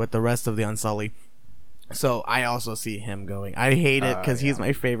rest of the Unsullied. So I also see him going. I hate it because he's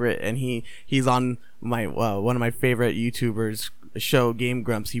my favorite, and he's on my one of my favorite YouTubers show, Game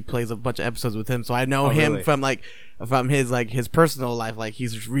Grumps. He plays a bunch of episodes with him, so I know him really? from his personal life. Like,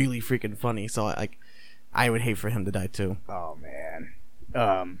 he's really freaking funny. So I would hate for him to die too. Oh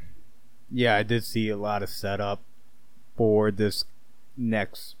man, yeah, I did see a lot of setup for this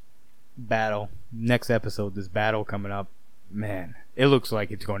next episode, this battle coming up. Man, it looks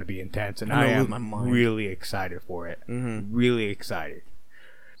like it's going to be intense, and I am really excited for it. Mm-hmm. Really excited.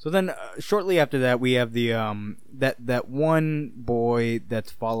 So then, shortly after that, we have the that one boy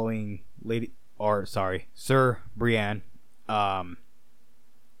that's following Sir Brienne, and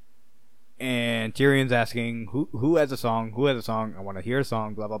Tyrion's asking who has a song? Who has a song? I want to hear a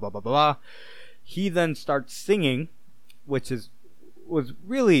song. Blah blah blah blah blah. He then starts singing, which was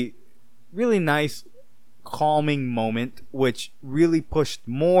really, really nice, calming moment, which really pushed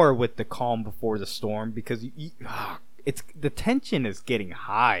more with the calm before the storm, because it's the tension is getting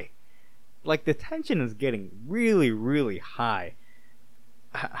high. Like, the tension is getting really, really high.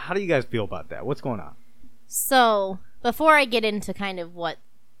 How do you guys feel about that? What's going on? So, before I get into kind of what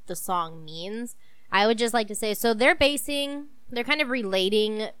the song means, I would just like to say, so they're kind of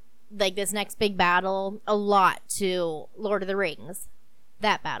relating, like, this next big battle a lot to Lord of the Rings.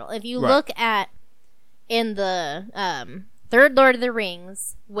 That battle. If you look at in the third Lord of the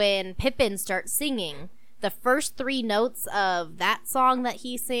Rings, when Pippin starts singing, the first 3 notes of that song that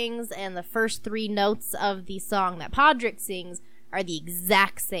he sings and the first 3 notes of the song that Podrick sings are the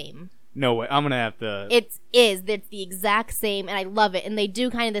exact same. No way. I'm going to have to... It's the exact same, and I love it. And they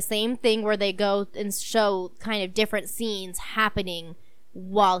do kind of the same thing where they go and show kind of different scenes happening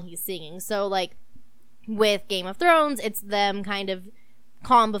while he's singing. So, like, with Game of Thrones, it's them kind of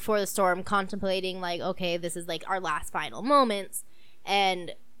calm before the storm, contemplating, like, okay, this is, like, our last final moments.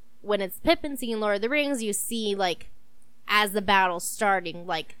 And when it's Pippin singing Lord of the Rings, you see, like, as the battle's starting,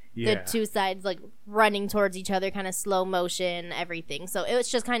 like, the two sides, like, running towards each other, kind of slow motion, everything. So it was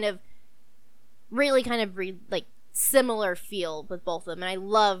just kind of really kind of like similar feel with both of them. And I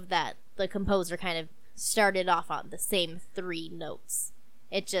love that the composer kind of started off on the same 3 notes.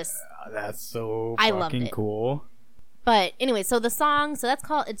 It just... that's so I fucking cool. But anyway, so the song,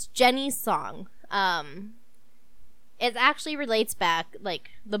 it's Jenny's song. It actually relates back,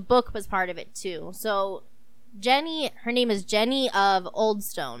 like, the book was part of it too. So Jenny, her name is Jenny of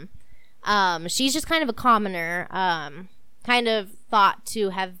Oldstone. She's just kind of a commoner, kind of thought to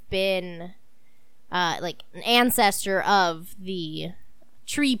have been like an ancestor of the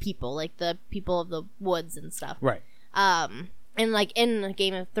tree people, like the people of the woods and stuff. Right. And like in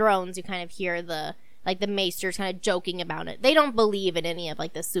Game of Thrones, you kind of hear the maesters kind of joking about it. They don't believe in any of,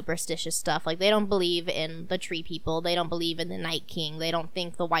 like, the superstitious stuff. Like, they don't believe in the tree people. They don't believe in the Night King. They don't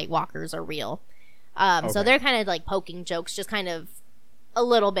think the White Walkers are real. So they're kind of, like, poking jokes, just kind of a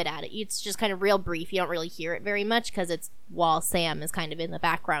little bit at it. It's just kind of real brief. You don't really hear it very much because it's while Sam is kind of in the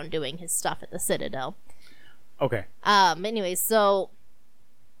background doing his stuff at the Citadel. Okay. Anyway, so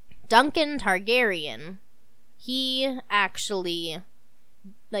Duncan Targaryen, he actually,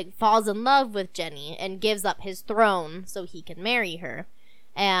 like, falls in love with Jenny and gives up his throne so he can marry her.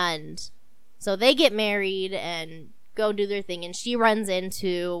 And so they get married and go do their thing, and she runs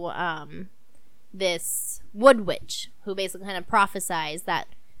into this wood witch who basically kind of prophesies that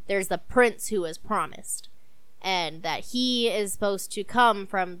there's the prince who was promised, and that he is supposed to come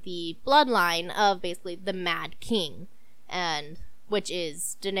from the bloodline of basically the Mad King, and which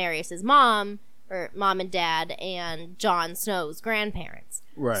is Daenerys' mom, or mom and dad, and Jon Snow's grandparents.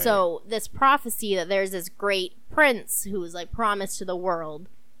 Right. So this prophecy that there's this great prince who is like promised to the world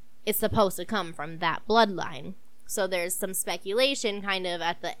is supposed to come from that bloodline. So there's some speculation kind of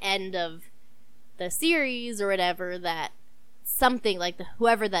at the end of the series or whatever that something like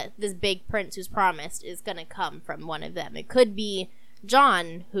whoever that this big prince who's promised is going to come from one of them. It could be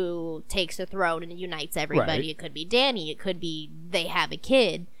Jon, who takes the throne and unites everybody. Right. It could be Dany. It could be they have a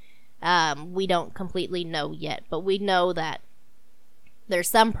kid. We don't completely know yet, but we know that there's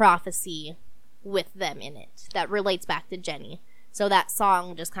some prophecy with them in it that relates back to Jenny. So that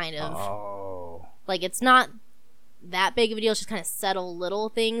song just kind of like, it's not that big of a deal. It's just kind of subtle little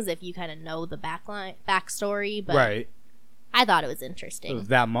things if you kind of know the backstory. But right. I thought it was It interesting. was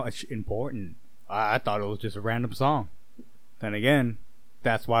that much important. I thought it was just a random song. Then again,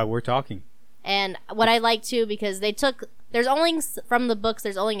 that's why we're talking. And what I like too, because there's only from the books,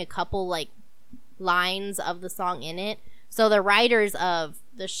 there's only a couple like lines of the song in it. So the writers of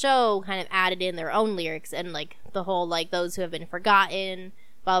the show kind of added in their own lyrics, and like the whole like those who have been forgotten,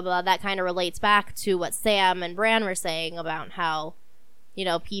 blah blah. That kind of relates back to what Sam and Bran were saying about how, you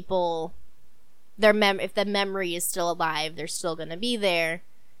know, people if the memory is still alive, they're still going to be there,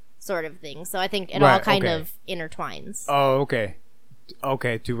 sort of thing. So I think it all kind of intertwines. Oh, okay.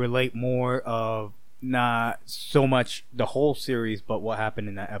 Okay, to relate more of not so much the whole series, but what happened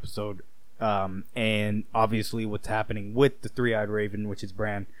in that episode, and obviously what's happening with the Three-Eyed Raven, which is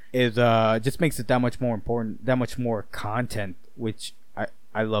Bran, is just makes it that much more important, that much more content, which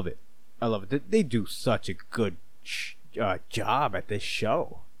I love it. I love it. They do such a good job at this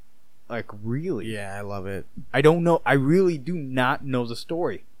show. Like, really. Yeah, I love it. I don't know. I really do not know the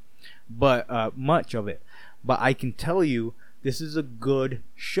story, but much of it. But I can tell you, this is a good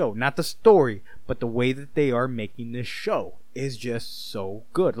show. Not the story, but the way that they are making this show is just so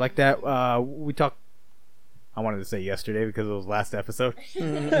good. Like that, we talked, I wanted to say yesterday because it was last episode.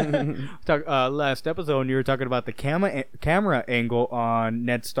 Last episode, and you were talking about the camera angle on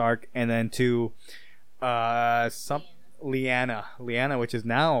Ned Stark, and then to Lyanna, which is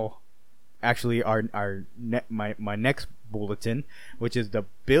now actually my next bulletin, which is the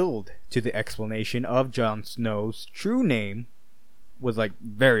build to the explanation of Jon Snow's true name, was like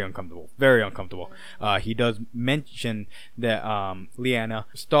very uncomfortable. He does mention that Lyanna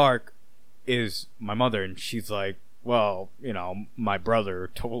Stark is my mother, and she's like, well, you know, my brother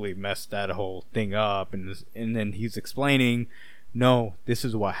totally messed that whole thing up, and then he's explaining, no, this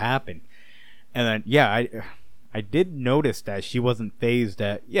is what happened. And then yeah, I did notice that she wasn't phased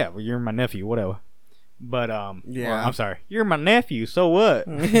that, yeah, well, you're my nephew, whatever. But yeah, well, I'm sorry, you're my nephew, so what?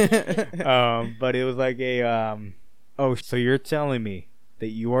 But it was like a oh, so you're telling me that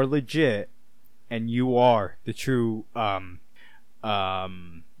you are legit and you are the true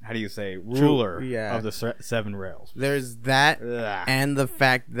how do you say, ruler of the Seven Realms? There's that. Ugh. And the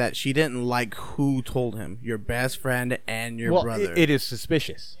fact that she didn't like who told him, your best friend and your brother. It is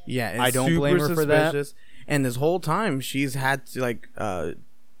suspicious. Yeah, it's I don't blame her for that. And this whole time, she's had to like,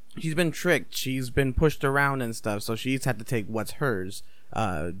 she's been tricked. She's been pushed around and stuff. So she's had to take what's hers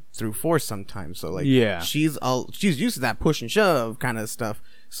through force sometimes. So like, yeah, she's used to that push and shove kind of stuff.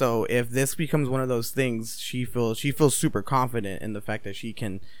 So if this becomes one of those things, she feels super confident in the fact that she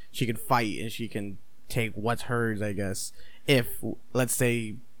can fight and she can take what's hers, I guess. If, let's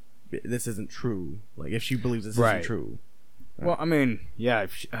say, this isn't true, like if she believes this isn't true. Well, I mean, yeah.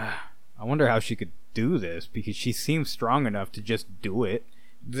 I wonder how she could do this, because she seems strong enough to just do it.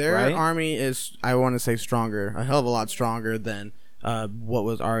 Their army is, I want to say, stronger, a hell of a lot stronger than what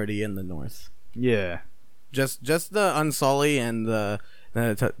was already in the north. Yeah. Just the Unsullied and the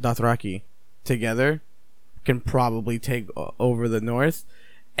Dothraki together can probably take over the north,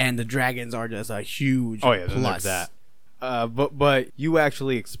 and the dragons are just a huge plus. That. But you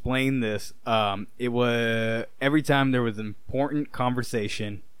actually explained this. It was every time there was an important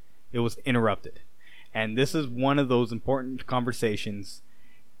conversation, it was interrupted, and this is one of those important conversations.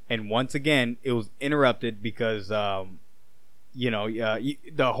 And once again, it was interrupted because the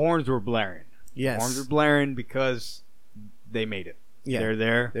horns were blaring. Yes, horns were blaring because they made it. Yeah, they're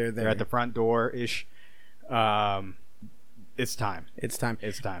there. They're at the front door ish. It's time.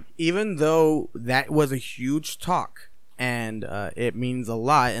 Even though that was a huge talk, and it means a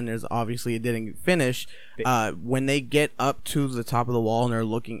lot, and there's obviously it didn't finish. When they get up to the top of the wall and they're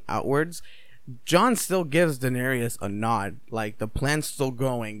looking outwards, Jon still gives Daenerys a nod, like the plan's still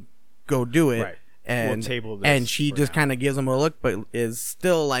going. go do it. Right. And We'll table this and she for just now. kind of gives him a look, but is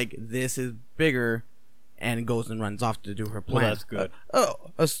still like, this is bigger, and goes and runs off to do her plan. Well,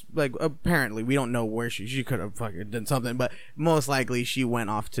 that's good. Like apparently we don't know where she could have fucking done something, but most likely she went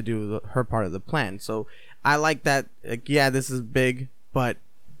off to do her part of the plan. So I like that. Like, yeah, this is big, but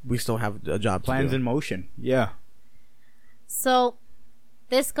we still have a job Plans to do. in motion. Yeah. So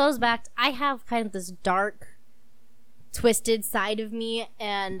this goes back to, I have kind of this dark, twisted side of me,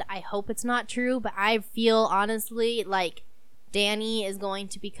 and I hope it's not true, but I feel honestly like Dany is going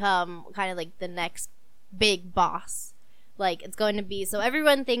to become kind of like the next big boss. Like, it's going to be, so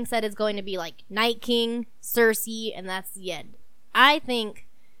everyone thinks that it's going to be like Night King, Cersei, and that's the end. I think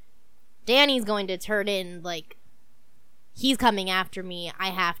Dany's going to turn in, like, he's coming after me, I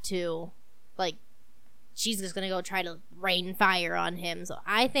have to, like, she's just gonna go try to rain fire on him. So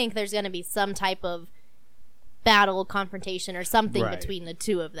I think there's gonna be some type of battle, confrontation, or something Right. between the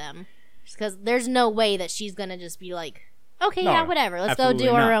two of them. Just because there's no way that she's gonna just be like, okay, No, yeah, whatever, let's go absolutely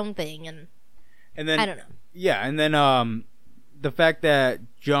do our not. own thing. And And then I don't know. Yeah, and then the fact that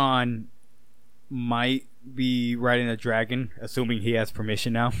Jon might be riding a dragon, assuming he has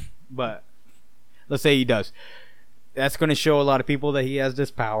permission now, but let's say he does. That's going to show a lot of people that he has this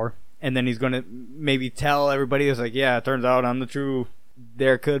power, and then he's going to maybe tell everybody, it's like, yeah, it turns out I'm the true.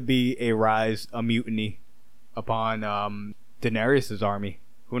 There could be a rise, a mutiny upon Daenerys' army.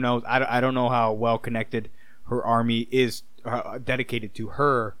 Who knows? I don't know how well connected her army is, dedicated to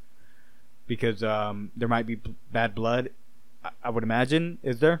her, because there might be bad blood. I would imagine.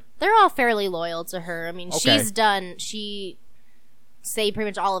 Is there? They're all fairly loyal to her. I mean, Okay. she saved pretty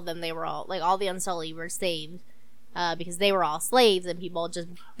much all of them. They were all, like, all the Unsullied were saved. Because they were all slaves and people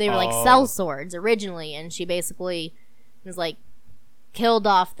they were like Oh. sellswords originally, and she basically was like killed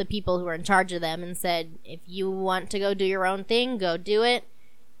off the people who were in charge of them and said, if you want to go do your own thing, go do it.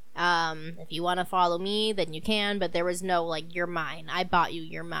 If you want to follow me, then you can, but there was no like, you're mine, I bought you,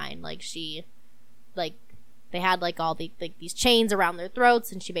 you're mine. Like, she, like, they had like all the like these chains around their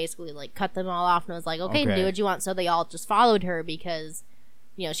throats, and she basically like cut them all off and was like, okay, Okay. do what you want. So they all just followed her because,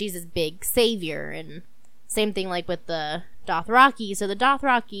 you know, she's this big savior. And same thing like with the Dothraki. So the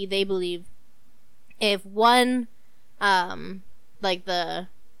Dothraki, they believe if one, like the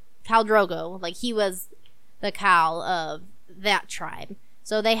Khal Drogo, like he was the Khal of that tribe.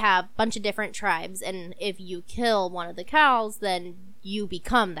 So they have a bunch of different tribes, and if you kill one of the Khals, then you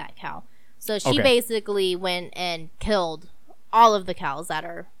become that Khal. So she Okay. basically went and killed all of the Khals that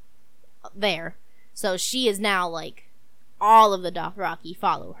are there. So she is now like, all of the Dothraki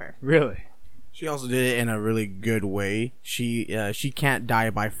follow her. Really? She also did it in a really good way. She can't die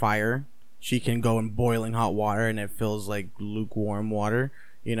by fire. She can go in boiling hot water, and it feels like lukewarm water.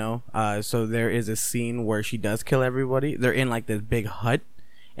 You know. So there is a scene where she does kill everybody. They're in like this big hut,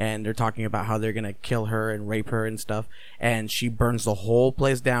 and they're talking about how they're gonna kill her and rape her and stuff. And she burns the whole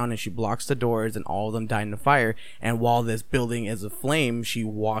place down, and she blocks the doors, and all of them die in the fire. And while this building is aflame, she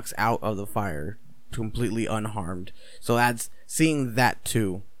walks out of the fire completely unharmed. So that's seeing that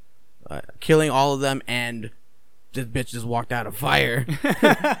too. Killing all of them, and this bitch just walked out of fire.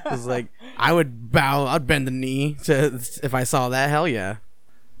 It's like, I'd bend the knee to if I saw that. Hell yeah.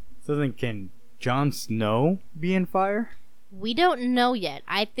 So then, can Jon Snow be in fire? We don't know yet.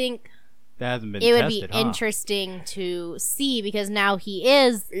 I think That hasn't been it would tested, be huh? interesting to see, because now he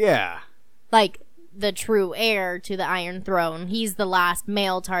is Yeah. like the true heir to the Iron Throne. He's the last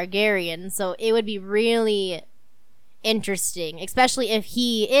male Targaryen, so it would be really interesting, especially if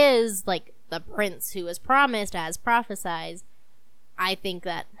he is like the prince who was promised as prophesized. I think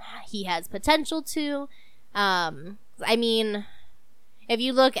that he has potential to. I mean, if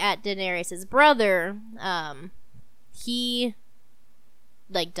you look at Daenerys' brother, he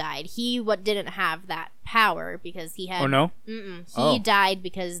like died. He didn't have that power because he had. Oh no. He Oh. died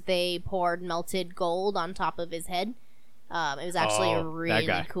because they poured melted gold on top of his head. It was actually Oh, that really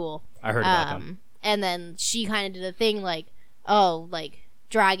guy. cool. I heard about them. And then she kind of did a thing like, oh, like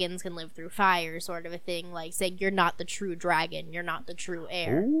dragons can live through fire, sort of a thing, like saying you're not the true dragon, you're not the true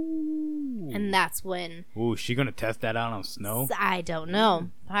heir. Ooh. And that's when Ooh, she gonna test that out on Snow? I don't know.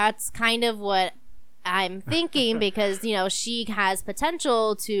 That's kind of what I'm thinking, because you know she has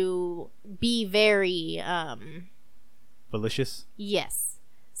potential to be very Malicious? yes.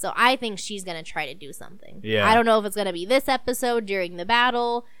 So I think she's gonna try to do something. Yeah. I don't know if it's gonna be this episode during the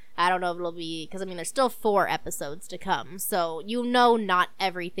battle. I don't know if it'll be, because I mean there's still 4 episodes to come, so you know not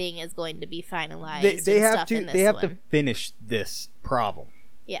everything is going to be finalized. They and have stuff to. in this They have one. to finish this problem.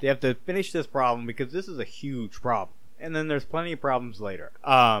 Yeah. They have to finish this problem because this is a huge problem, and then there's plenty of problems later.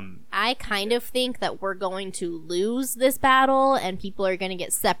 I kind of think that we're going to lose this battle and people are going to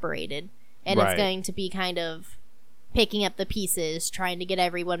get separated. And Right. it's going to be kind of picking up the pieces, trying to get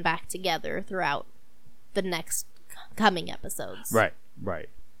everyone back together throughout the next coming episodes. Right.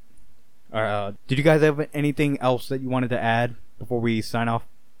 Did you guys have anything else that you wanted to add before we sign off?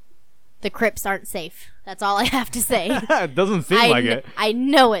 The crypts aren't safe. That's all I have to say. It doesn't seem like it. I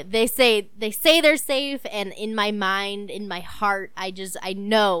know it. They say they're safe, and in my mind, in my heart, I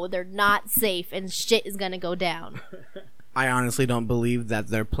know they're not safe, and shit is gonna go down. I honestly don't believe that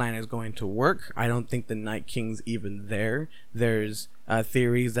their plan is going to work. I don't think the Night King's even there. There's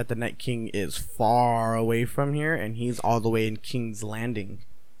theories that the Night King is far away from here, and he's all the way in King's Landing,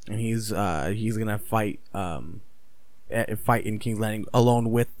 and he's gonna fight in King's Landing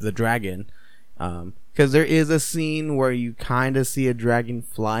alone with the dragon. Because there is a scene where you kind of see a dragon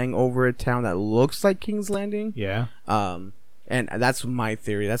flying over a town that looks like King's Landing. Yeah. And that's my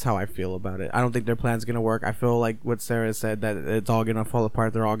theory. That's how I feel about it. I don't think their plan's gonna work. I feel like what Sarah said, that it's all gonna fall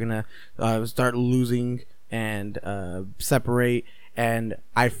apart. They're all gonna start losing and separate. And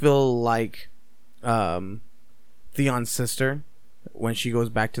I feel like Theon's sister, when she goes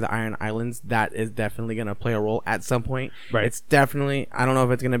back to the Iron Islands, that is definitely gonna play a role at some point. Right. It's definitely, I don't know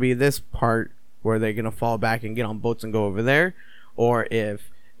if it's gonna be this part where they're gonna fall back and get on boats and go over there, or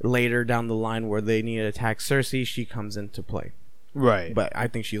if later down the line where they need to attack Cersei, she comes into play. Right. But I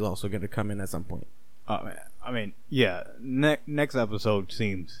think she's also going to come in at some point. I mean, yeah. Next episode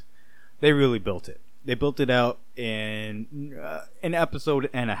seems they really built it. They built it out in an episode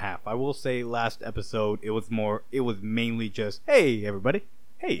and a half. I will say, last episode it was mainly just, hey everybody,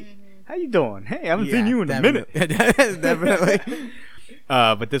 hey, how you doing? Hey, I haven't seen you in a minute. Definitely.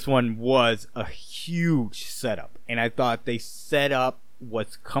 But this one was a huge setup, and I thought they set up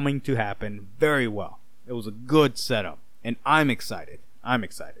what's coming to happen very well. It was a good setup, and I'm excited.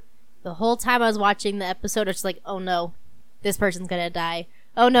 The whole time I was watching the episode, I was just like, oh no, this person's gonna die.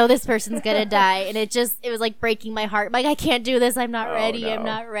 Oh no, this person's gonna die. And it was like breaking my heart. Like, I can't do this. I'm not ready. No. I'm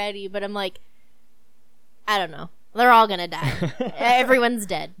not ready. But I'm like, I don't know. They're all gonna die. Everyone's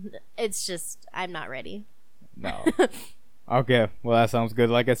dead. It's just, I'm not ready. No. Okay, well that sounds good.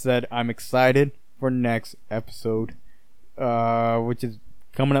 Like I said, I'm excited for next episode, which is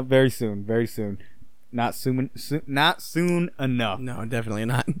coming up very soon. Not soon enough. No, definitely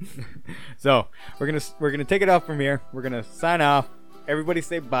not. So we're gonna take it off from here. We're gonna sign off. Everybody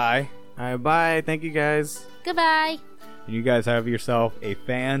say bye. All right, bye. Thank you, guys. Goodbye. And you guys have yourself a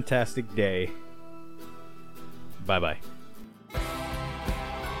fantastic day. Bye bye.